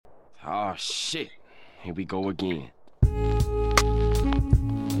Oh, shit. Here we go again.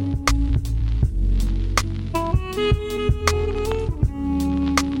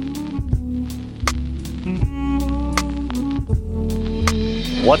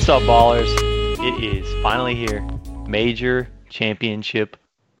 What's up, ballers? It is finally here. Major Championship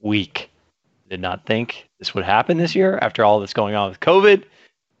Week. Did not think this would happen this year after all that's going on with COVID,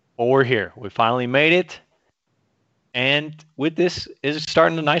 but we're here. We finally made it. And with this is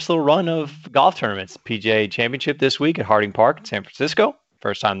starting a nice little run of golf tournaments. PGA Championship this week at Harding Park in San Francisco.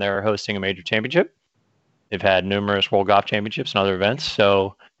 First time they're hosting a major championship. They've had numerous World Golf Championships and other events.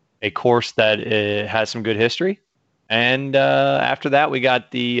 So a course that has some good history. And after that, we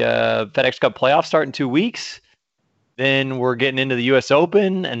got the FedEx Cup playoffs start in 2 weeks. Then we're getting into the U.S.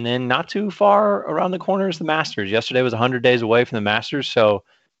 Open. And then not too far around the corner is the Masters. Yesterday was 100 days away from the Masters. So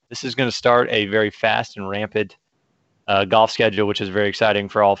this is going to start a very fast and rampant golf schedule, which is very exciting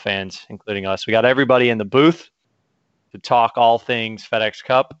for all fans, including us. We got everybody in the booth to talk all things FedEx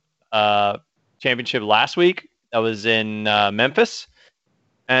Cup championship last week. That was in Memphis.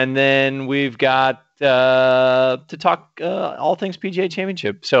 And then we've got to talk all things PGA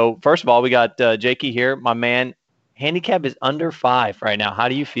Championship. So first of all, we got Jakey here. My man, handicap is under 5 right now. How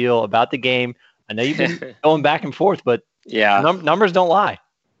do you feel about the game? I know you've been going back and forth, but yeah, numbers don't lie.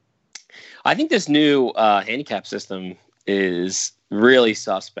 I think this new handicap system is really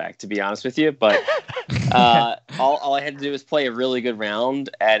suspect, to be honest with you. But all I had to do was play a really good round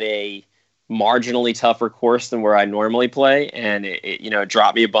at a marginally tougher course than where I normally play, and it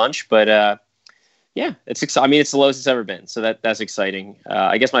dropped me a bunch. But yeah, it's I mean, it's the lowest it's ever been, so that's exciting.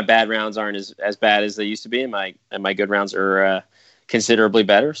 I guess my bad rounds aren't as bad as they used to be, and my good rounds are considerably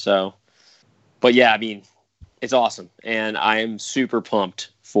better. So, but yeah, I mean, it's awesome, and I'm super pumped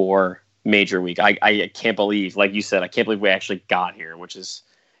for Major Week. I can't believe, like you said, I can't believe we actually got here, it's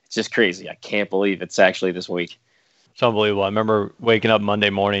just crazy. I can't believe it's actually this week. It's unbelievable. I remember waking up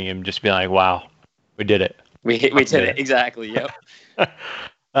Monday morning and just being like, wow, we did it. We did it. Exactly. Yep.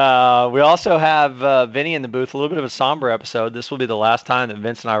 We also have Vinny in the booth. A little bit of a somber episode. This will be the last time that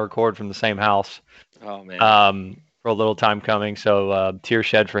Vince and I record from the same house. Oh, man. For a little time coming. So tear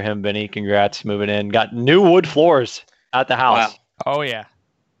shed for him, Vinny. Congrats moving in. Got new wood floors at the house. Wow. Oh, yeah.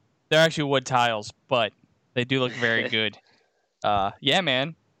 They're actually wood tiles, but they do look very good. Yeah,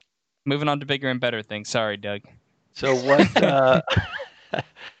 man. Moving on to bigger and better things. Sorry, Doug. So what's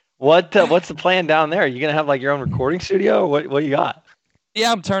the plan down there? Are you gonna have like your own recording studio? What you got?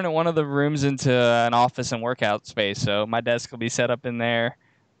 Yeah, I'm turning one of the rooms into an office and workout space. So my desk will be set up in there.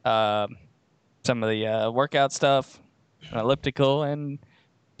 Some of the workout stuff, an elliptical, and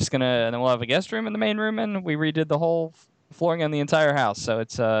and then we'll have a guest room in the main room, and we redid the whole flooring on the entire house. So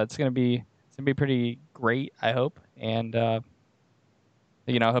it's gonna be pretty great, I hope, and I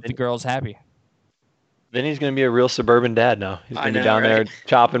hope the girl's happy. Vinny's going to be a real suburban dad now. He's going to be down there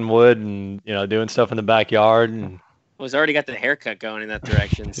chopping wood and doing stuff in the backyard. And well, he's already got the haircut going in that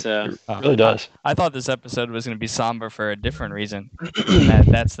direction. So it really does. I thought this episode was going to be somber for a different reason.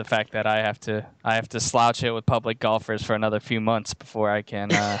 That's the fact that I have to slouch it with public golfers for another few months before I can.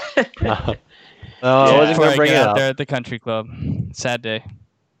 I wasn't going to bring it up there at the country club. Sad day.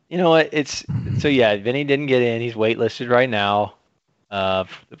 You know what? Vinny didn't get in. He's waitlisted right now. For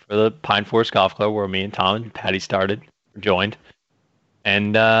the Pine Forest Golf Club, where me and Tom and Patty joined.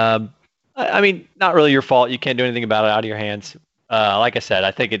 And, I mean, not really your fault. You can't do anything about it, out of your hands. Like I said,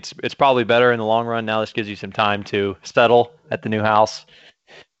 I think it's probably better in the long run. Now this gives you some time to settle at the new house,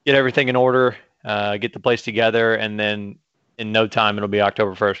 get everything in order, get the place together, and then in no time it'll be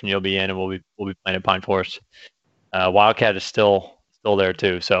October 1st and you'll be in, and we'll be playing at Pine Forest. Wildcat is still there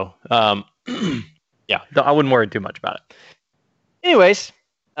too. So, yeah, I wouldn't worry too much about it. Anyways,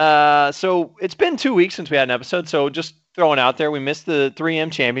 so it's been 2 weeks since we had an episode, so just throwing out there, we missed the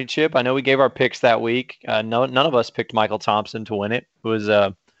 3M championship. I know we gave our picks that week. None of us picked Michael Thompson to win it. It was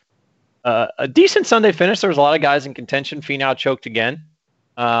a decent Sunday finish. There was a lot of guys in contention. Finau choked again,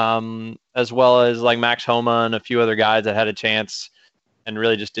 as well as like Max Homa and a few other guys that had a chance and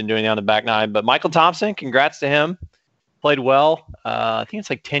really just didn't do anything on the back nine. But Michael Thompson, congrats to him. Played well. I think it's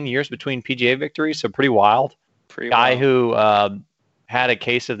like 10 years between PGA victories, so pretty wild. Guy who had a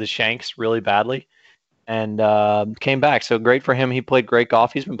case of the shanks really badly and came back. So great for him. He played great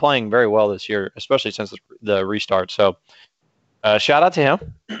golf. He's been playing very well this year, especially since the restart. So shout out to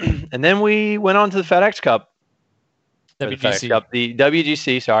him. And then we went on to the FedEx Cup. The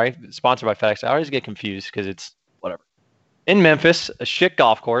WGC, sorry, sponsored by FedEx. I always get confused because it's whatever. In Memphis, a shit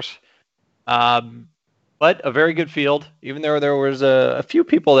golf course. But a very good field, even though there was a few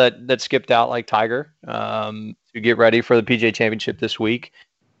people that skipped out, like Tiger, to get ready for the PGA Championship this week.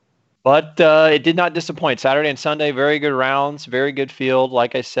 But it did not disappoint. Saturday and Sunday, very good rounds, very good field,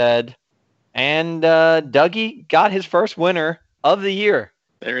 like I said. And Dougie got his first winner of the year.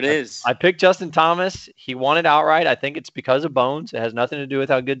 There it is. I picked Justin Thomas. He won it outright. I think it's because of Bones. It has nothing to do with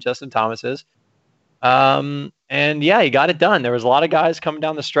how good Justin Thomas is. And yeah, he got it done. There was a lot of guys coming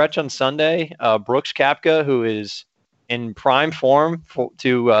down the stretch on Sunday. Brooks Koepka, who is in prime form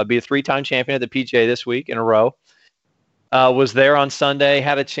to be a 3-time champion at the PGA this week in a row, was there on Sunday,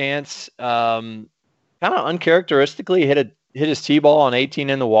 had a chance. Kind of uncharacteristically hit his tee ball on 18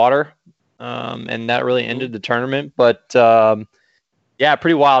 in the water, and that really ended the tournament. But yeah,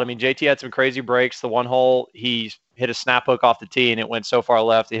 pretty wild. I mean, JT had some crazy breaks. The one hole, he hit a snap hook off the tee, and it went so far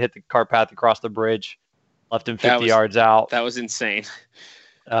left. He hit the cart path across the bridge, left him 50 yards out. That was insane.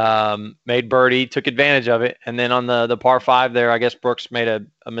 Made birdie, took advantage of it. And then on the par 5 there, I guess Brooks made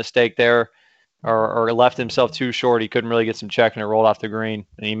a mistake there or left himself too short. He couldn't really get some check, and it rolled off the green,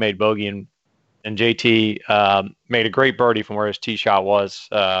 and he made bogey. And JT made a great birdie from where his tee shot was.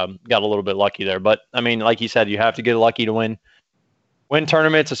 Got a little bit lucky there. But, I mean, like you said, you have to get lucky to win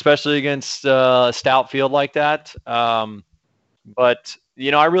tournaments, especially against a stout field like that. But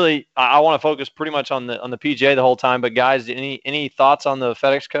I want to focus pretty much on the PGA the whole time. But guys, any thoughts on the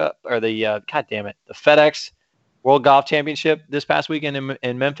FedEx Cup or the the FedEx World Golf Championship this past weekend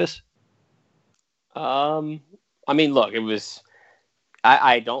in Memphis? I mean, look, it was.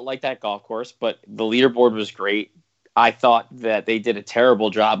 I don't like that golf course, but the leaderboard was great. I thought that they did a terrible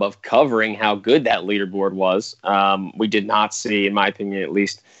job of covering how good that leaderboard was. We did not see, in my opinion at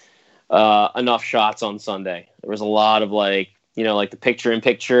least, enough shots on Sunday. There was a lot of like the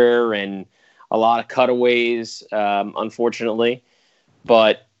picture-in-picture and a lot of cutaways, unfortunately.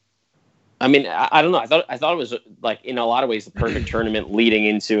 But, I mean, I don't know. I thought it was, like, in a lot of ways, the perfect tournament leading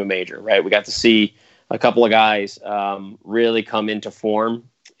into a major, right? We got to see a couple of guys really come into form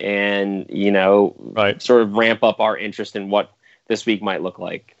and, sort of ramp up our interest in what this week might look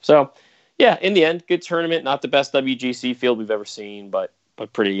like. So, yeah, in the end, good tournament. Not the best WGC field we've ever seen, but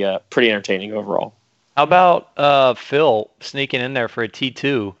pretty entertaining overall. How about Phil sneaking in there for a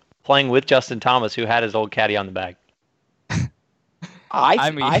T2, playing with Justin Thomas, who had his old caddy on the bag?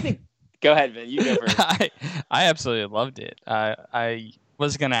 I think. Go ahead, Vin. You go first. I absolutely loved it. I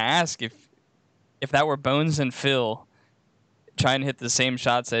was gonna ask if that were Bones and Phil trying to hit the same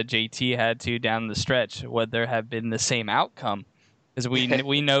shots that JT had to down the stretch, would there have been the same outcome? Because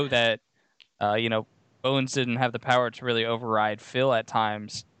we know that Bones didn't have the power to really override Phil at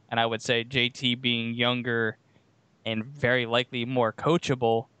times, and I would say JT being younger and very likely more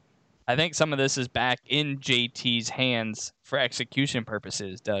coachable, I think some of this is back in JT's hands for execution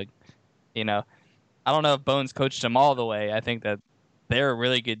purposes, Doug. I don't know if Bones coached him all the way. I think that they're a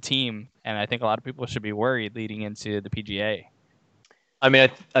really good team, and I think a lot of people should be worried leading into the PGA. I mean,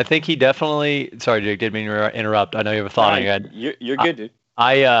 I think he definitely. Sorry, Jake, didn't mean to interrupt. I know you have a thought on your head. You're good, dude.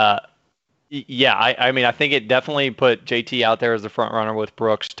 I mean, I think it definitely put JT out there as the front runner with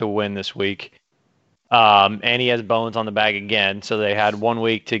Brooks to win this week. And he has Bones on the bag again, so they had 1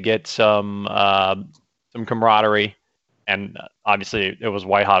 week to get some camaraderie, and obviously it was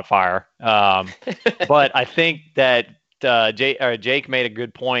white hot fire. But I think that Jake made a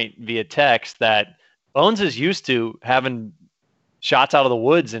good point via text that Bones is used to having shots out of the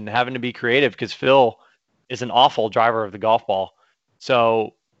woods and having to be creative because Phil is an awful driver of the golf ball.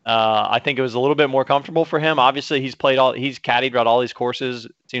 So I think it was a little bit more comfortable for him. Obviously, he's caddied around all these courses,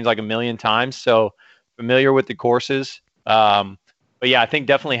 it seems like a million times, so familiar with the courses. But yeah, I think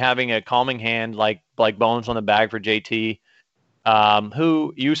definitely having a calming hand like Bones on the bag for JT,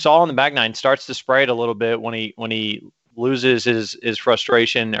 who you saw on the back nine starts to spray it a little bit when he loses his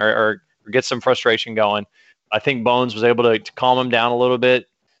frustration or gets some frustration going. I think Bones was able to calm him down a little bit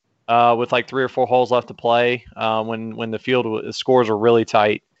with like 3 or 4 holes left to play when the scores were really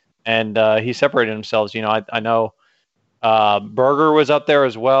tight, and he separated himself. I know Berger was up there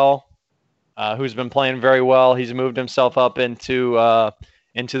as well, who's been playing very well. He's moved himself up into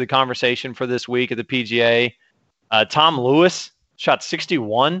the conversation for this week at the PGA. Tom Lewis shot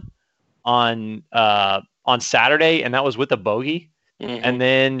 61 on Saturday, and that was with a bogey, and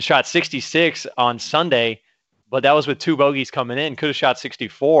then shot 66 on Sunday. But that was with 2 bogeys coming in. Could have shot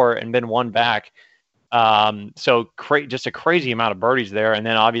 64 and been 1 back. So just a crazy amount of birdies there. And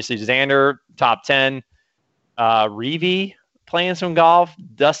then obviously Xander, top 10. Reevy playing some golf.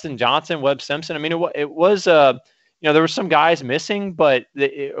 Dustin Johnson, Webb Simpson. I mean, it was there were some guys missing, but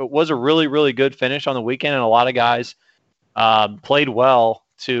it was a really, really good finish on the weekend. And a lot of guys played well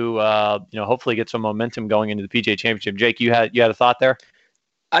to hopefully get some momentum going into the PGA Championship. Jake, you had a thought there?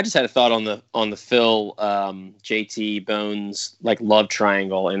 I just had a thought on the Phil, JT, Bones like love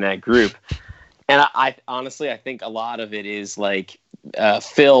triangle in that group, and I honestly I think a lot of it is like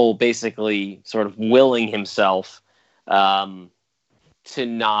Phil basically sort of willing himself to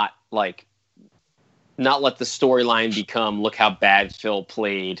not let the storyline become look how bad Phil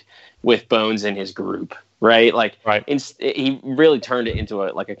played with Bones in his group, right? Like, right. He really turned it into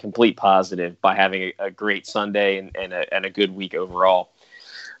a complete positive by having a great Sunday and a good week overall.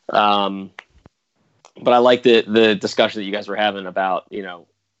 But I like the discussion that you guys were having about,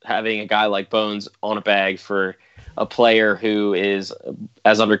 having a guy like Bones on a bag for a player who is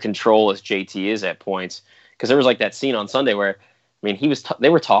as under control as JT is at points. Because there was like that scene on Sunday where, I mean, they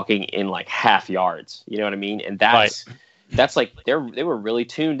were talking in like half yards, you know what I mean? And that's like, they were really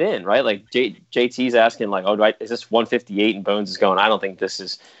tuned in, right? Like JT's asking like, is this 158? And Bones is going, I don't think this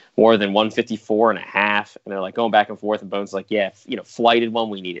is more than 154 and a half. And they're like going back and forth, and Bones is like, yeah, flighted one,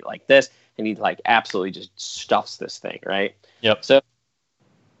 we need it like this. And he like absolutely just stuffs this thing, right? Yep. So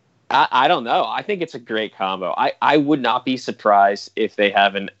I don't know. I think it's a great combo. I would not be surprised if they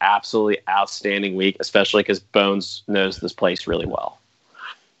have an absolutely outstanding week, especially because Bones knows this place really well.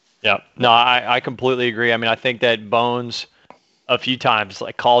 Yeah. No, I completely agree. I mean, I think that Bones a few times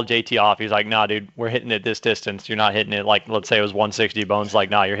like called JT off. He's like, nah, dude, we're hitting it this distance. You're not hitting it like, let's say it was 160. Bones like,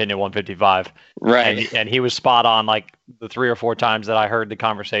 nah, you're hitting it 155. Right. And he was spot on like the 3 or 4 times that I heard the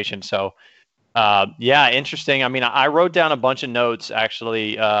conversation. So, yeah, interesting. I mean, I wrote down a bunch of notes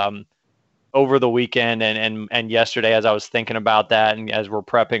actually over the weekend and yesterday as I was thinking about that and as we're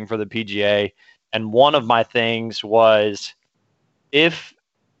prepping for the PGA. And one of my things was, if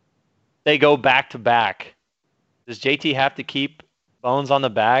they go back to back, does JT have to keep Bones on the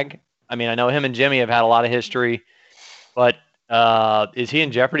bag? I mean, I know him and Jimmy have had a lot of history, but is he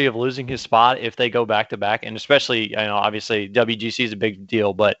in jeopardy of losing his spot if they go back to back? And especially, obviously WGC is a big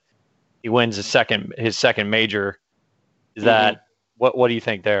deal, but he wins his second major. Is that what do you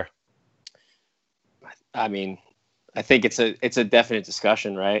think there? I mean, I think it's a definite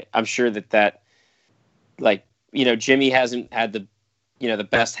discussion, right? I'm sure that like, Jimmy hasn't had the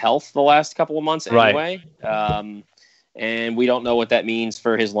best health the last couple of months anyway. Right. And we don't know what that means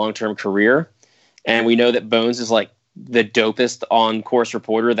for his long-term career. And we know that Bones is like the dopest on-course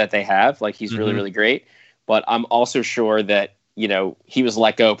reporter that they have. Like, he's really, really great. But I'm also sure that, he was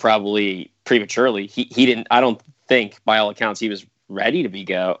let go probably prematurely. He didn't, I don't think by all accounts he was ready to be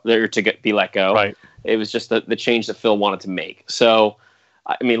let go. Right. It was just the change that Phil wanted to make. So,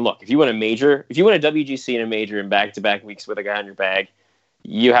 I mean, look, if you win a WGC and a major in back-to-back weeks with a guy on your bag,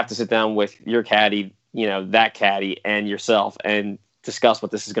 you have to sit down with your caddy, that caddy, and yourself and discuss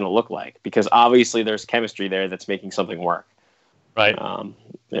what this is going to look like, because obviously there's chemistry there that's making something work. Right.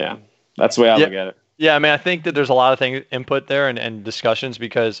 Yeah, that's the way I look at it. Yeah, I mean, I think that there's a lot of input there and discussions,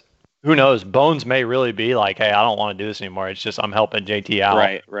 because who knows, Bones may really be like, hey, I don't want to do this anymore. It's just I'm helping JT out.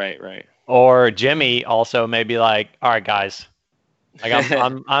 Right. Or Jimmy also may be like, all right, guys, like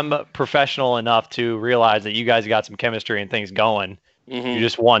I'm professional enough to realize that you guys got some chemistry and things going. You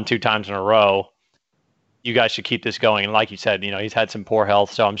just won 2 times in a row. You guys should keep this going. And like you said, he's had some poor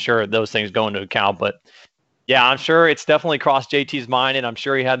health, so I'm sure those things go into account. But yeah, I'm sure it's definitely crossed JT's mind, and I'm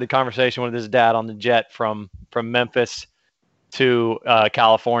sure he had the conversation with his dad on the jet from Memphis to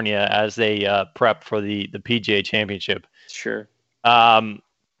California as they prep for the PGA Championship. Sure.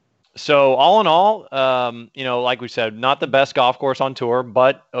 So all in all, like we said, not the best golf course on tour,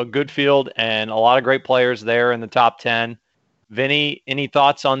 but a good field and a lot of great players there in the top 10. Vinny, any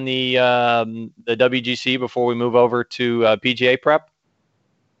thoughts on the WGC before we move over to PGA prep?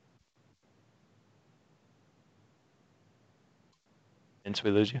 Vince,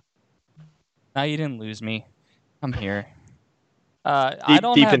 we lose you? No, you didn't lose me. I'm here. I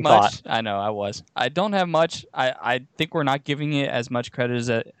don't deep have in much. thought. I know I was. I don't have much. I think we're not giving it as much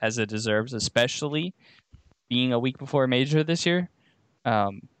credit as it deserves, especially being a week before a major this year.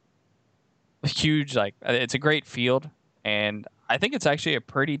 Huge, it's a great field, and I think it's actually a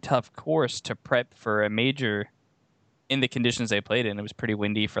pretty tough course to prep for a major in the conditions they played in. It was pretty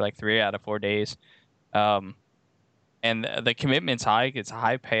windy for like 3 out of 4 days. And the commitment's high. It's a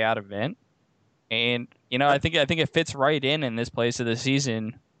high payout event. And, I think it fits right in this place of the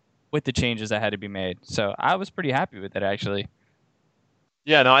season with the changes that had to be made. So I was pretty happy with it, actually.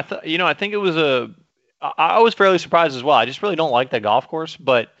 Yeah, no, I think it was I was fairly surprised as well. I just really don't like that golf course,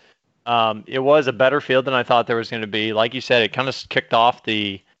 but it was a better field than I thought there was going to be. Like you said, it kind of kicked off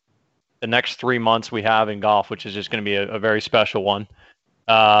the next 3 months we have in golf, which is just going to be a very special one.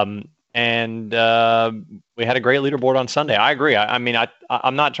 And we had a great leaderboard on Sunday. I agree. I mean,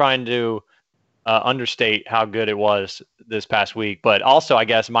 I'm not trying to understate how good it was this past week. But also, I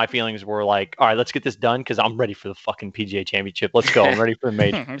guess my feelings were like, all right, let's get this done because I'm ready for the fucking PGA Championship. Let's go. I'm ready for the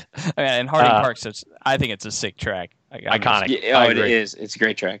major. And Harding Park's I think it's a sick track. Iconic. Yeah, it is. It's a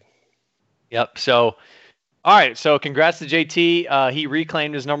great track. Yep. So, all right. So, congrats to JT. He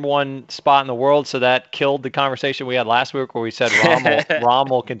reclaimed his number one spot in the world. So that killed the conversation we had last week where we said Rahm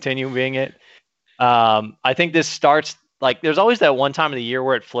will continue being it. I think this starts like there's always that one time of the year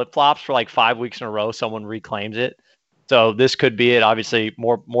where it flip flops for like 5 weeks in a row. Someone reclaims it. So this could be it. Obviously,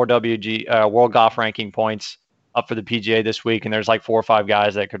 more WG World Golf Ranking points up for the PGA this week, and there's like 4 or 5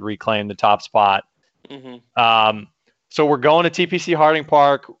 guys that could reclaim the top spot. Mm-hmm. So we're going to TPC Harding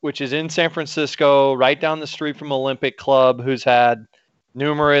Park, which is in San Francisco, right down the street from Olympic Club, who's had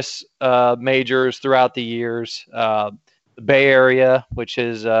numerous majors throughout the years. The Bay Area, which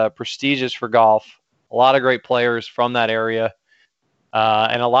is prestigious for golf. A lot of great players from that area,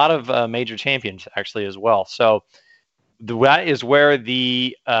 and a lot of major champions actually as well. So that is where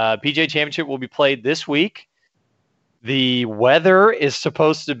the PGA Championship will be played this week. The weather is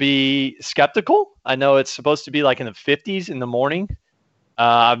supposed to be skeptical. I know it's supposed to be like in the 50s in the morning.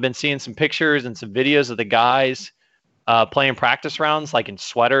 I've been seeing some pictures and some videos of the guys playing practice rounds, like in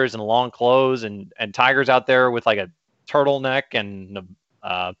sweaters and long clothes, and Tiger's out there with like a turtleneck and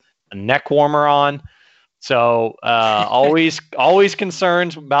a neck warmer on. So always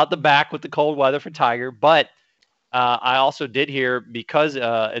concerns about the back with the cold weather for Tiger. But I also did hear, because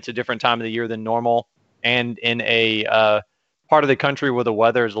it's a different time of the year than normal, and in a part of the country where the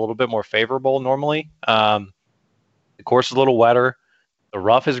weather is a little bit more favorable normally. The course is a little wetter. The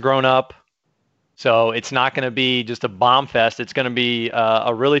rough has grown up. So it's not going to be just a bomb fest. It's going to be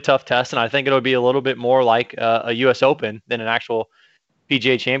a really tough test. And I think it'll be a little bit more like a U.S. Open than an actual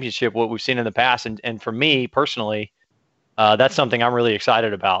PGA Championship, what we've seen in the past. And for me personally, that's something I'm really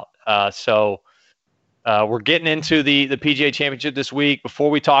excited about. So we're getting into the PGA Championship this week. Before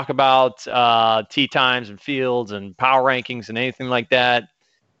we talk about tee times and fields and power rankings and anything like that,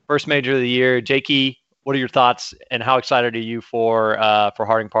 first major of the year, Jakey, what are your thoughts and how excited are you for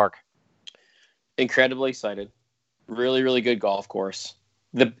Harding Park? Incredibly excited. Really, really good golf course.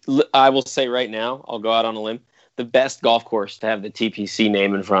 I will say right now, I'll go out on a limb, the best golf course to have the TPC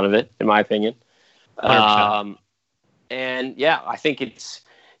name in front of it, in my opinion. 100%. And yeah, I think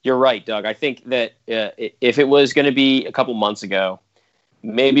you're right, Doug. I think that if it was going to be a couple months ago,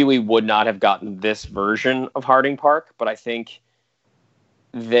 maybe we would not have gotten this version of Harding Park, but I think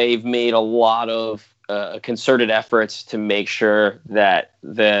they've made a lot of concerted efforts to make sure that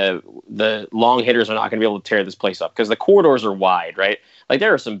the long hitters are not going to be able to tear this place up, because the corridors are wide, right? Like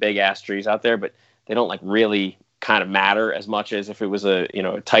there are some big ass trees out there, but they don't like really kind of matter as much as if it was a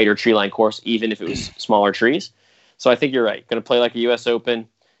tighter tree line course, even if it was smaller trees. So I think you're right. Going to play like a U.S. Open,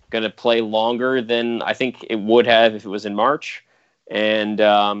 going to play longer than I think it would have if it was in March. And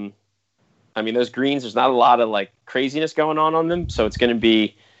I mean, those greens, there's not a lot of like craziness going on them. So it's going to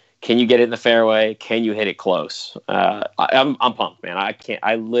be, can you get it in the fairway? Can you hit it close? I'm pumped, man.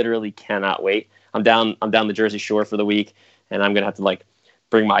 I literally cannot wait. I'm down the Jersey Shore for the week, and I'm going to have to like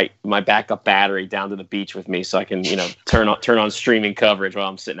bring my backup battery down to the beach with me so I can, turn on streaming coverage while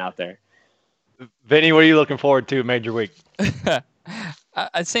I'm sitting out there. Vinny, what are you looking forward to major week?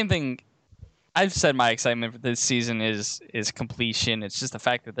 Same thing. I've said my excitement for this season is completion. It's just the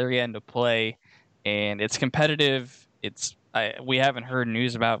fact that they're getting to play, and it's competitive. We haven't heard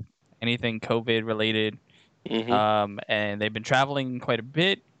news about anything COVID related, and they've been traveling quite a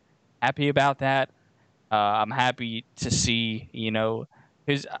bit. Happy about that. I'm happy to see,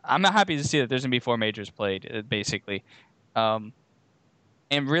 I'm not happy to see that there's gonna be 4 majors played, basically, and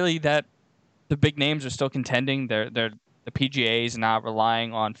really that the big names are still contending. The PGA is not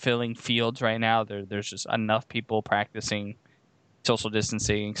relying on filling fields right now. There's just enough people practicing social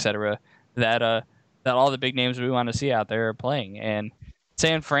distancing, etc. That all the big names we want to see out there are playing. And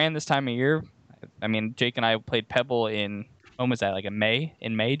San Fran this time of year, I mean, Jake and I played Pebble in, when was that? Like in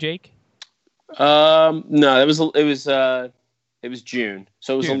May, Jake? No, it was June,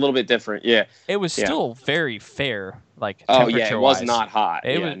 so it was a little bit different. Yeah, it was still very fair. Like it was not hot.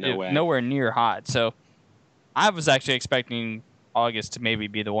 It was nowhere near hot. So I was actually expecting August to maybe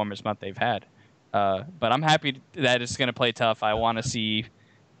be the warmest month they've had. But I'm happy that it's going to play tough. I want to see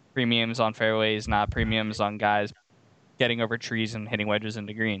premiums on fairways, not premiums on guys getting over trees and hitting wedges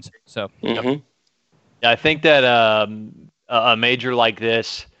into greens. So yeah, I think that a major like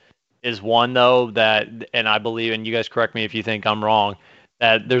this is one, though, that, and I believe, and you guys correct me if you think I'm wrong,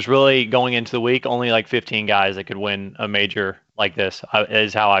 that there's really, going into the week, only like 15 guys that could win a major like this,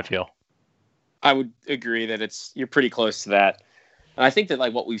 is how I feel. I would agree that you're pretty close to that. And I think that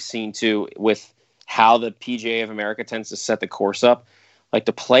like what we've seen too with how the PGA of America tends to set the course up, like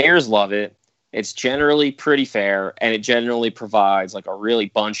the players love it. It's generally pretty fair, and it generally provides like a really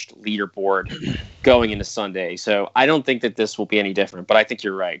bunched leaderboard going into Sunday. So I don't think that this will be any different. But I think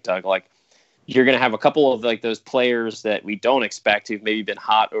you're right, Doug. Like you're going to have a couple of like those players that we don't expect who've maybe been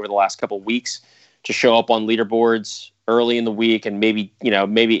hot over the last couple of weeks to show up on leaderboards early in the week, and maybe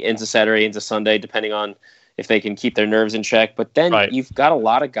into Saturday, into Sunday, depending on if they can keep their nerves in check. But then you've got a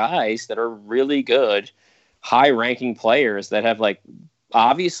lot of guys that are really good, high-ranking players that have like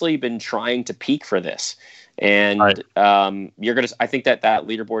obviously been trying to peak for this. And I think that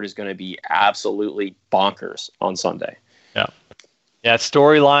leaderboard is going to be absolutely bonkers on Sunday. Yeah,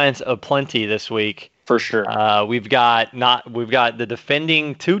 storylines aplenty this week for sure. We've got the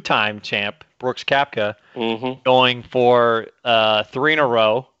defending 2-time champ Brooks Koepka going for 3 in a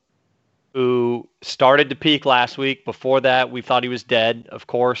row, who started to peak last week. Before that, we thought he was dead. Of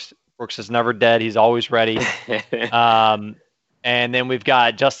course, Brooks is never dead. He's always ready. And then we've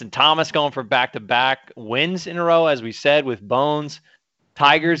got Justin Thomas going for back-to-back wins in a row, as we said, with Bones.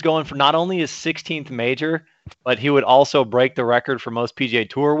 Tiger's going for not only his 16th major, but he would also break the record for most PGA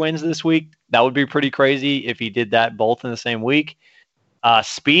Tour wins this week. That would be pretty crazy if he did that both in the same week.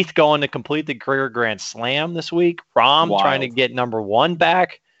 Spieth going to complete the career Grand Slam this week. Rahm trying to get number 1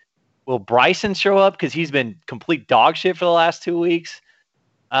 back. Will Bryson show up? Because he's been complete dog shit for the last 2 weeks.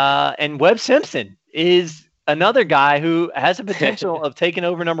 And Webb Simpson is another guy who has a potential of taking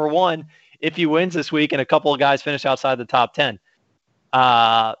over number 1 if he wins this week and a couple of guys finish outside the top 10.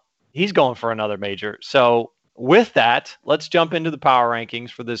 He's going for another major. So with that, let's jump into the power rankings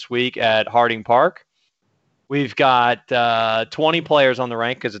for this week at Harding Park. We've got 20 players on the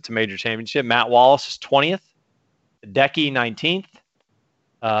rank because it's a major championship. Matt Wallace is 20th. Hideki 19th.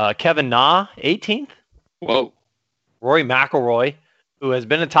 Kevin Na 18th. Whoa. Rory McIlroy, who has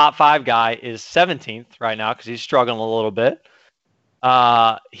been a top 5 guy, is 17th right now because he's struggling a little bit.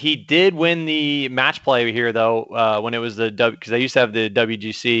 He did win the match play here, though, when it was because they used to have the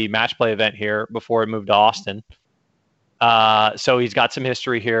WGC match play event here before it moved to Austin. So he's got some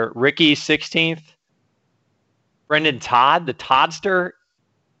history here. Ricky 16th. Brendan Todd, the Toddster,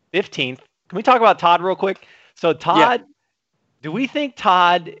 15th. Can we talk about Todd real quick? So Todd, do we think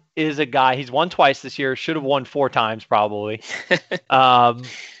Todd is a guy, he's won twice this year, should have won 4 times probably. Do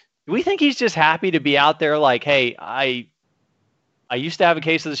we think he's just happy to be out there like, hey, I used to have a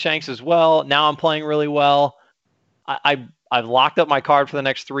case of the Shanks as well. Now I'm playing really well. I've locked up my card for the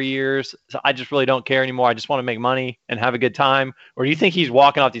next 3 years. So I just really don't care anymore. I just want to make money and have a good time. Or do you think he's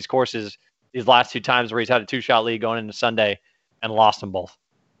walking off these courses these last 2 times where he's had a 2-shot lead going into Sunday and lost them both?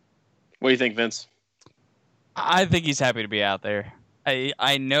 What do you think, Vince? I think he's happy to be out there.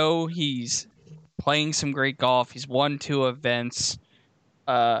 I know he's playing some great golf. He's won 2 events.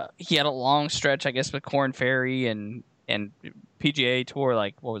 He had a long stretch, I guess, with Korn Ferry and PGA Tour,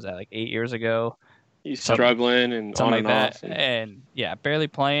 like, what was that, like 8 years ago? He's struggling and something on like and that. off. And yeah, barely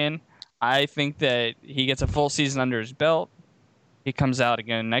playing. I think that he gets a full season under his belt. He comes out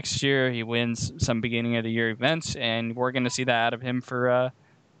again next year. He wins some beginning of the year events, and we're going to see that out of him for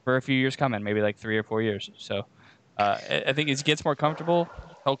a few years coming, maybe like 3 or 4 years. So I think as he gets more comfortable,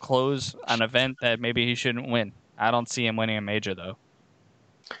 he'll close an event that maybe he shouldn't win. I don't see him winning a major, though.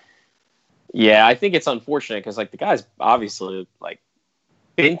 Yeah, I think it's unfortunate because like the guy's obviously like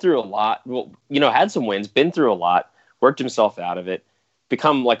been through a lot. Well, had some wins, been through a lot, worked himself out of it,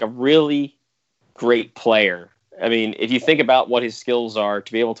 become like a really great player. I mean, if you think about what his skills are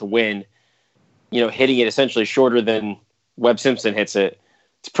to be able to win, hitting it essentially shorter than Webb Simpson hits it,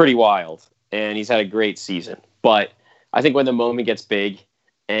 it's pretty wild. And he's had a great season. But I think when the moment gets big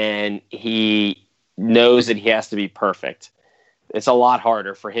and he knows that he has to be perfect, it's a lot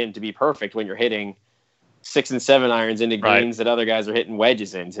harder for him to be perfect when you're hitting 6 and 7 irons into greens that other guys are hitting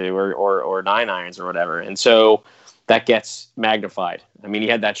wedges into or 9 irons or whatever. And so that gets magnified. I mean, he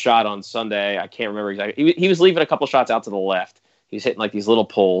had that shot on Sunday. I can't remember exactly. He was leaving a couple shots out to the left. He was hitting like these little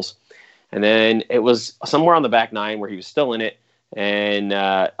pulls. And then it was somewhere on the back 9 where he was still in it. And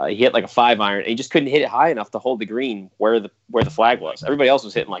he hit like a 5 iron. And he just couldn't hit it high enough to hold the green where the flag was. Everybody else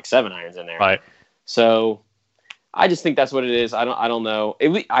was hitting like 7 irons in there. Right. So I just think that's what it is. I don't know.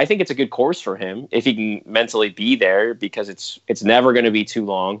 I think it's a good course for him if he can mentally be there, because it's never going to be too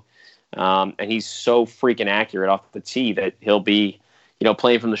long. And he's so freaking accurate off the tee that he'll be,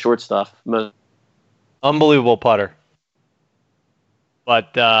 playing from the short stuff. Unbelievable putter.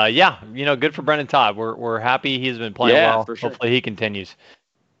 But good for Brendan Todd. We're happy he's been playing well. For sure. Hopefully he continues.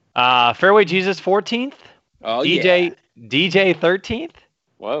 Fairway Jesus 14th. Oh, DJ 13th.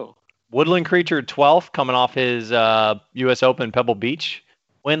 Whoa. Woodland Creature 12th, coming off his U.S. Open Pebble Beach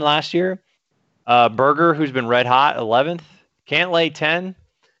win last year. Berger, who's been red hot, 11th. Cantlay 10.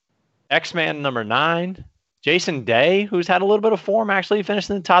 X-Man number 9. Jason Day, who's had a little bit of form, actually finished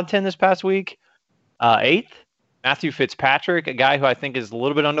in the top 10 this past week, 8th. Matthew Fitzpatrick, a guy who I think is a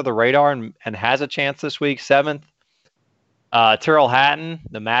little bit under the radar and has a chance this week, 7th. Tyrrell Hatton,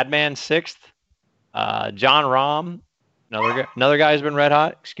 the Madman, 6th. John Rahm, another guy who's been red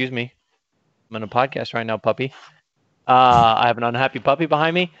hot. Excuse me. I'm on a podcast right now, puppy. I have an unhappy puppy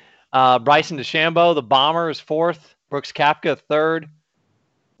behind me. Bryson DeChambeau, the Bomber, is 4th. Brooks Koepka, 3rd.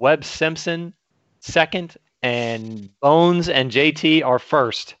 Webb Simpson, 2nd. And Bones and JT are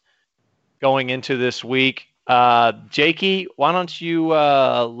 1st going into this week. Jakey, why don't you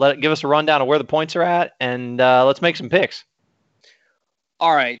give us a rundown of where the points are at, and let's make some picks.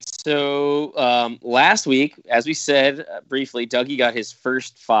 All right. So last week, as we said briefly, Dougie got his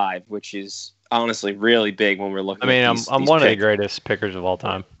first 5, which is honestly really big when we're looking. I mean, at these, I'm these one picks. of the greatest pickers of all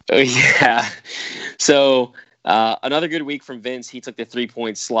time. Oh, yeah. So another good week from Vince. He took the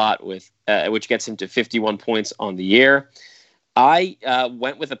 3-point slot with which gets him to 51 points on the year. I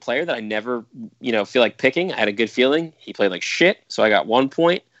went with a player that I never, feel like picking. I had a good feeling. He played like shit, so I got 1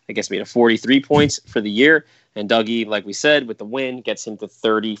 point. That gets me to 43 points for the year. And Dougie, like we said, with the win, gets him to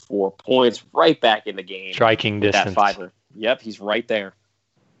 34 points, right back in the game. Striking distance. That fiver. Yep, he's right there.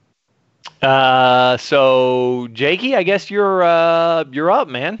 So Jakey, I guess you're up,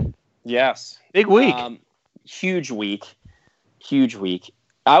 man. Yes. Big week. Huge week. Huge week.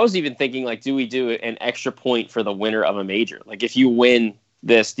 I was even thinking, like, do we do an extra point for the winner of a major? Like, if you win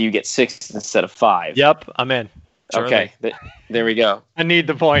this, do you get 6 instead of 5? Yep, I'm in. Okay, there we go. I need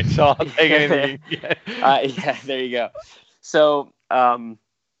the point, so I'll take anything. Yeah, there you go. So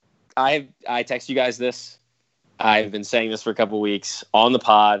I text you guys this. I've been saying this for a couple weeks on the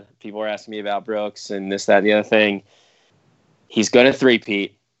pod. People are asking me about Brooks and this, that, and the other thing. He's going to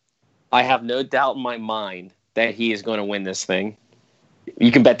three-peat. I have no doubt in my mind that he is going to win this thing.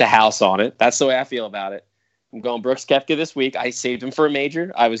 You can bet the house on it. That's the way I feel about it. I'm going Brooks Koepka this week. I saved him for a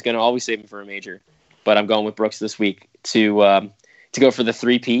major. I was going to always save him for a major. But I'm going with Brooks this week to go for the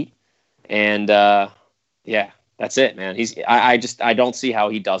three-peat. And, yeah, that's it, man. I don't see how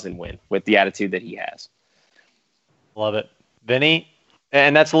he doesn't win with the attitude that he has. Love it. Vinny,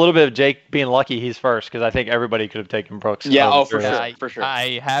 and that's a little bit of Jake being lucky he's first, because I think everybody could have taken Brooks. Yeah, for sure.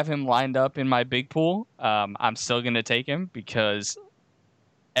 I have him lined up in my big pool. I'm still going to take him because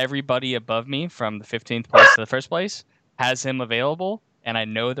everybody above me from the 15th place to the first place has him available, and I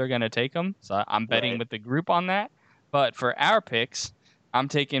know they're going to take him. So I'm betting with the group on that. But for our picks, I'm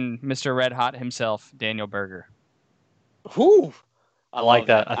taking Mr. Red Hot himself, Daniel Berger. Whew. I like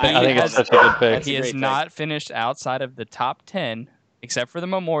that. I think it's such a good pick. He has not finished outside of the top 10, except for the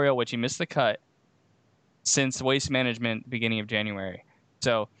Memorial, which he missed the cut, since Waste Management beginning of January.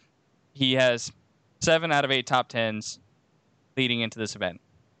 So he has 7 out of 8 top 10s leading into this event.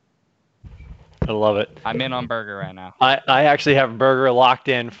 I love it. I'm in on Berger right now. I actually have Berger locked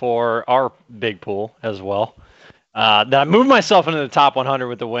in for our big pool as well. I moved myself into the top 100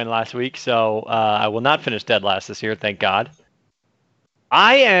 with the win last week, so I will not finish dead last this year, thank God.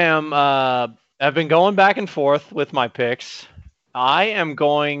 I've been going back and forth with my picks. I am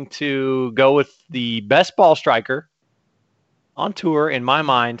going to go with the best ball striker on tour in my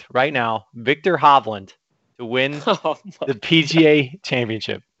mind right now, Victor Hovland, to win the PGA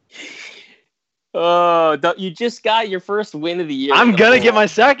Championship. Oh, you just got your first win of the year. I'm going to get my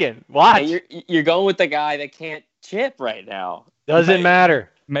second. Watch. And you're going with the guy that can't chip right now. Doesn't matter.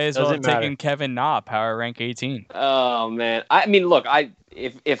 May as well have taken Kevin Na, power rank 18. Oh, man. I mean, look,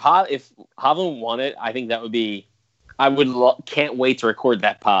 if Hovland won it, I think that would be – can't wait to record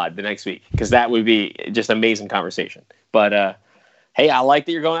that pod the next week, because that would be just amazing conversation. But, hey, I like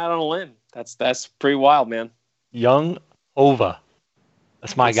that you're going out on a limb. That's pretty wild, man. Young Ova.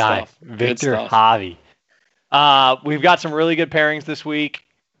 That's my guy, Victor Javi. We've got some really good pairings this week.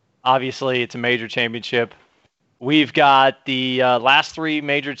 Obviously, it's a major championship. We've got the last 3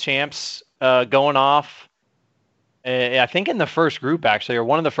 major champs going off. I think in the first group, actually, or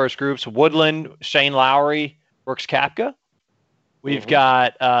one of the first groups, Woodland, Shane Lowry, Brooks Koepka. We've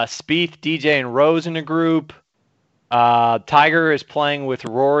got Spieth, DJ, and Rose in a group. Tiger is playing with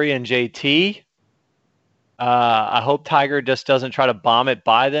Rory and JT. I hope Tiger just doesn't try to bomb it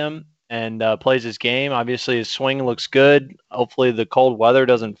by them and plays his game. Obviously, his swing looks good. Hopefully, the cold weather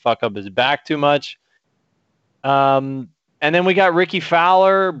doesn't fuck up his back too much. And then we got Ricky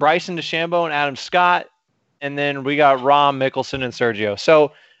Fowler, Bryson DeChambeau, and Adam Scott. And then we got Rahm, Mickelson, and Sergio.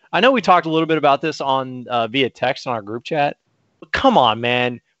 So I know we talked a little bit about this on via text on our group chat. But come on,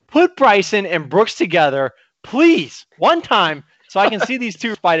 man. put Bryson and Brooks together, please, one time, so I can see these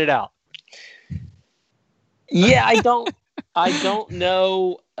two fight it out. Yeah, I don't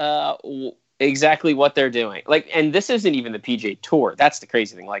know exactly what they're doing. Like, and this isn't even the PGA Tour. That's the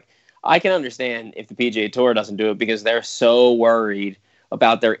crazy thing. Like, I can understand if the PGA Tour doesn't do it because they're so worried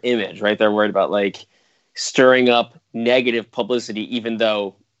about their image, right? They're worried about like stirring up negative publicity, even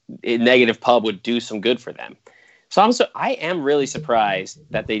though a negative pub would do some good for them. So I am really surprised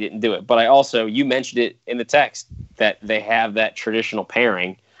that they didn't do it. But you mentioned it in the text that they have that traditional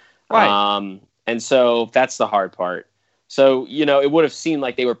pairing. Right. And so that's the hard part. So, it would have seemed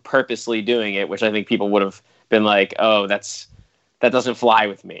like they were purposely doing it, which I think people would have been like, oh, that doesn't fly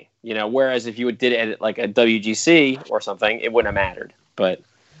with me. Whereas if you did it at like a WGC or something, it wouldn't have mattered. But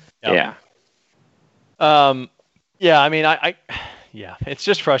yeah. Yeah, I mean, yeah, it's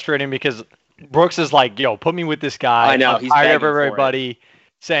just frustrating because Brooks is like, yo, put me with this guy. I know. I'm tired of everybody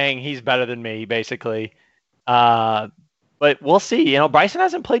saying he's better than me, basically. But we'll see. Bryson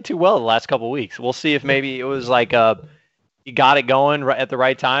hasn't played too well the last couple of weeks. We'll see if maybe it was like he got it going at the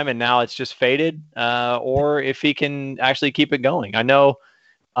right time and now it's just faded, or if he can actually keep it going. I know,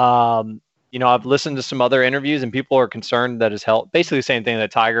 I've listened to some other interviews and people are concerned that his health, basically the same thing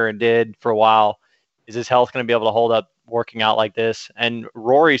that Tiger did for a while. Is his health going to be able to hold up working out like this? And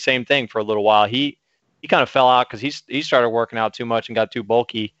Rory, same thing for a little while. He kind of fell out because he started working out too much and got too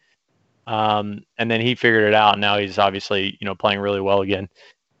bulky. And then he figured it out. And now he's obviously, playing really well again.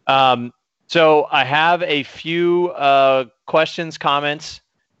 So I have a few questions, comments.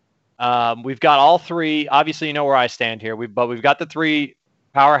 We've got all three. Obviously, you know where I stand here. But we've got the three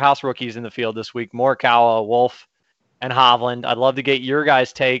powerhouse rookies in the field this week: Morikawa, Wolf, and Hovland. I'd love to get your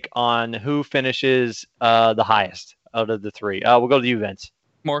guys' take on who finishes the highest out of the three. We'll go to you, Vince.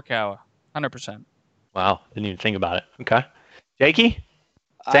 Morikawa, 100%. Wow, didn't even think about it. Okay, Jakey.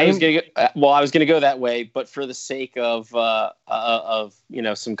 I was gonna go that way, but for the sake of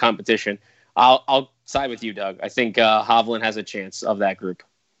some competition, I'll side with you, Doug. I think Hovland has a chance of that group.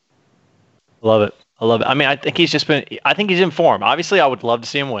 Love it. I mean, I think he's in form. Obviously, I would love to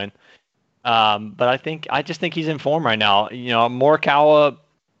see him win. But I just think he's in form right now. Morikawa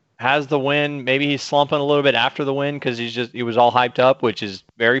has the win. Maybe he's slumping a little bit after the win because he was all hyped up, which is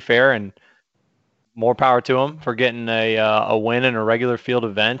very fair and more power to him for getting a win in a regular field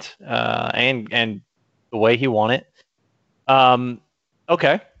event, and the way he won it.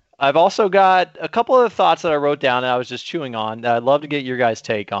 Okay. I've also got a couple of thoughts that I wrote down that I was just chewing on that I'd love to get your guys'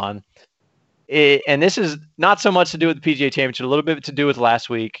 take on. And this is not so much to do with the PGA Championship, a little bit to do with last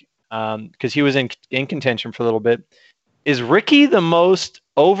week. Because he was in contention for a little bit. Is Ricky the most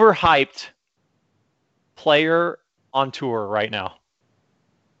overhyped player on tour right now?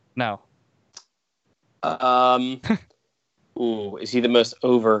 No. Is he the most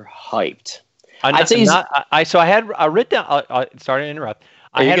overhyped? I'd say he's not. I written down. Sorry to interrupt.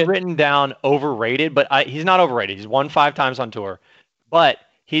 I had written down overrated, but he's not overrated. He's won 5 times on tour, but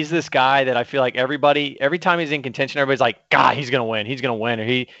he's this guy that I feel like every time he's in contention, everybody's like, God, he's going to win. He's going to win, or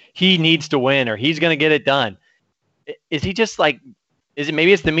he needs to win, or he's going to get it done. Is he just like,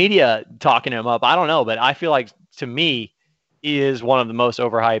 maybe it's the media talking him up? I don't know, but I feel like to me, he is one of the most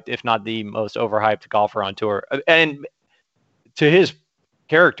overhyped, if not the most overhyped golfer on tour. And to his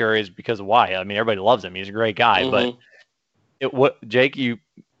character is because of why. I mean, everybody loves him. He's a great guy, but Jake, you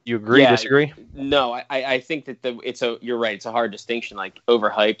agree, disagree? No, I think that you're right. It's a hard distinction, like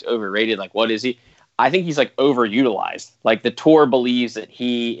overhyped, overrated. Like, what is he? I think he's like overutilized. Like the tour believes that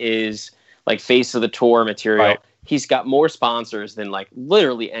he is like face of the tour material. Right. He's got more sponsors than like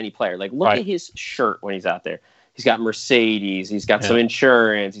literally any player. Like look at his shirt when he's out there. He's got Mercedes. He's got some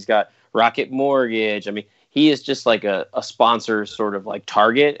insurance. He's got Rocket Mortgage. I mean, he is just like a sponsor sort of like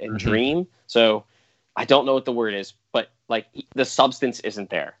target and dream. So I don't know what the word is, but like the substance isn't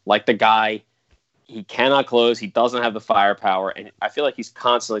there. Like the guy, he cannot close. He doesn't have the firepower. And I feel like he's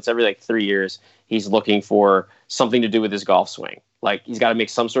constantly, it's every like 3 years, he's looking for something to do with his golf swing. Like he's got to make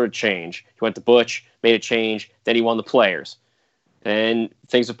some sort of change. He went to Butch, made a change. Then he won the Players. And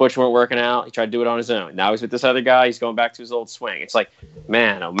things with Butch weren't working out. He tried to do it on his own. Now he's with this other guy. He's going back to his old swing. It's like,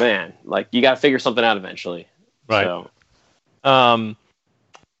 man, oh man. Like you got to figure something out eventually. Right. So.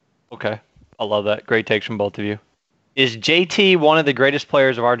 Okay. I love that. Great takes from both of you. Is JT one of the greatest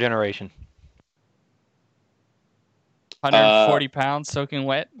players of our generation? 140 pounds soaking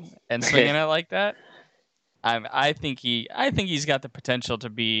wet and swinging it like that. I think he's got the potential to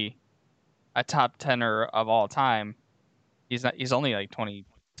be a top 10er of all time. He's only like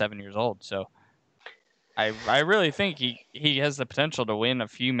 27 years old, so I really think he has the potential to win a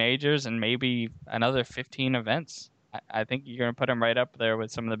few majors and maybe another 15 events. I think you're going to put him right up there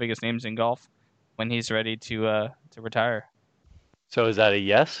with some of the biggest names in golf when he's ready to retire. So is that a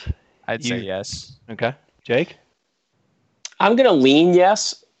yes? I'd say yes. Okay. Jake? I'm gonna lean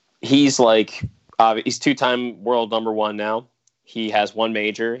yes. He's he's 2-time world number one now. He has one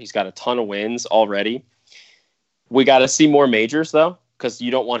major. He's got a ton of wins already. We got to see more majors though, because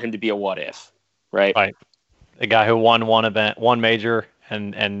you don't want him to be a what if, right? Right. The guy who won one major,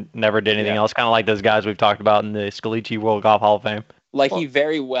 and never did anything else, kind of like those guys we've talked about in the Scalise World Golf Hall of Fame. He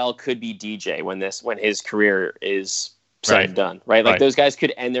very well could be DJ when his career is said and done, right? Those guys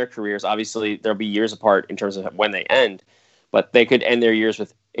could end their careers. Obviously, there'll be years apart in terms of when they end, but they could end their careers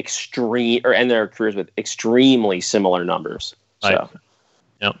with extremely similar numbers. Right. So,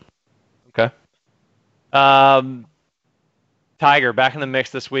 yep. Okay. Tiger back in the mix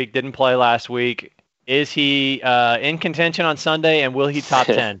this week. Didn't play last week. Is he in contention on Sunday, and will he top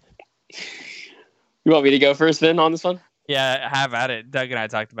 10? You want me to go first, Vin, on this one? Yeah, have at it. Doug and I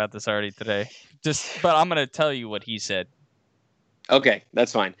talked about this already today. But I'm going to tell you what he said. Okay,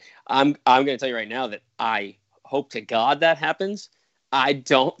 that's fine. I'm going to tell you right now that I hope to God that happens. I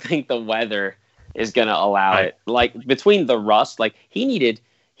don't think the weather is going to allow it. Between the rust, he needed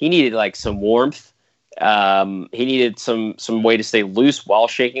some warmth. He needed some way to stay loose while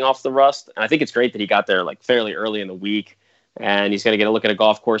shaking off the rust. And I think it's great that he got there fairly early in the week, and he's going to get a look at a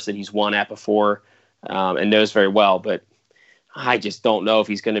golf course that he's won at before and knows very well. But I just don't know if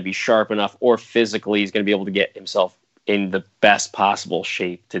he's going to be sharp enough or physically he's going to be able to get himself in the best possible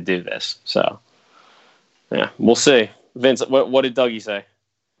shape to do this. So, yeah, we'll see. Vince, what did Dougie say?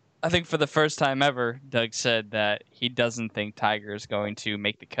 I think for the first time ever, Doug said that he doesn't think Tiger is going to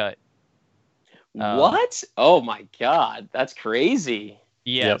make the cut. What? Oh my God, that's crazy.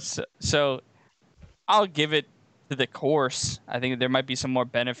 Yes. Yep. So I'll give it to the course. I think there might be some more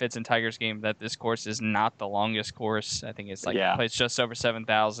benefits in Tiger's game that this course is not the longest course. I think it's plays just over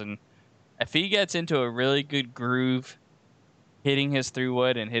 7,000. If he gets into a really good groove, hitting his through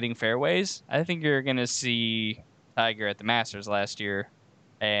wood and hitting fairways, I think you're going to see Tiger at the Masters last year,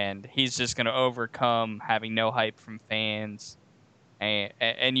 and he's just going to overcome having no hype from fans,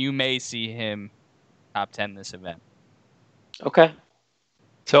 and you may see him top 10 this event. Okay.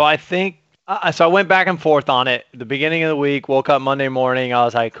 So I think so I went back and forth on it. The beginning of the week, woke up Monday morning, I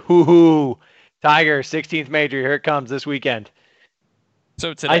was like, hoo, Tiger, 16th major, here it comes this weekend.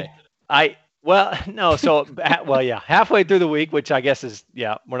 So today. Halfway through the week, which I guess is,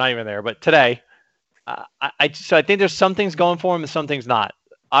 we're not even there, but today, I think there's some things going for him and some things not.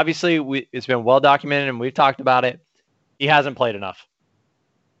 Obviously, it's been well documented and we've talked about it. He hasn't played enough.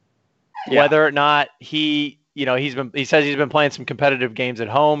 Yeah. Whether or not he says he's been playing some competitive games at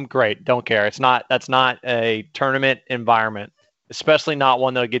home. Great. Don't care. That's not a tournament environment, especially not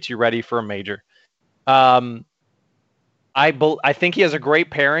one that'll get you ready for a major. I think he has a great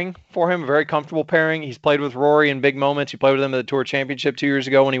pairing for him, a very comfortable pairing. He's played with Rory in big moments. He played with him at the Tour Championship 2 years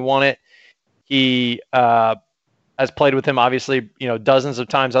ago when he won it. He has played with him, obviously, dozens of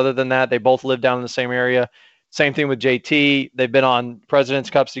times other than that. They both live down in the same area. Same thing with JT. They've been on President's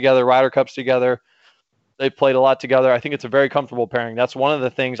Cups together, Ryder Cups together. They've played a lot together. I think it's a very comfortable pairing. That's one of the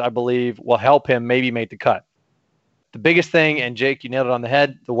things I believe will help him maybe make the cut. The biggest thing, and Jake, you nailed it on the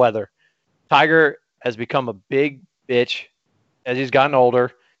head, the weather. Tiger has become a big bitch as he's gotten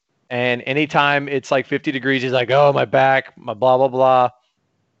older. And anytime it's 50 degrees, he's like, oh, my back, my blah, blah, blah.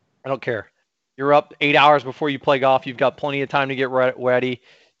 I don't care. You're up 8 hours before you play golf. You've got plenty of time to get ready.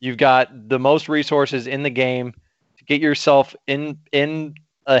 You've got the most resources in the game to get yourself in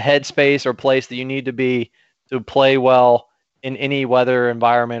a headspace or place that you need to be to play well in any weather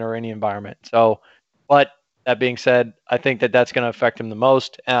environment or any environment. So, but that being said, I think that's going to affect him the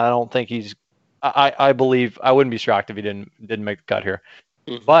most. And I don't think I believe I wouldn't be shocked if he didn't make the cut here.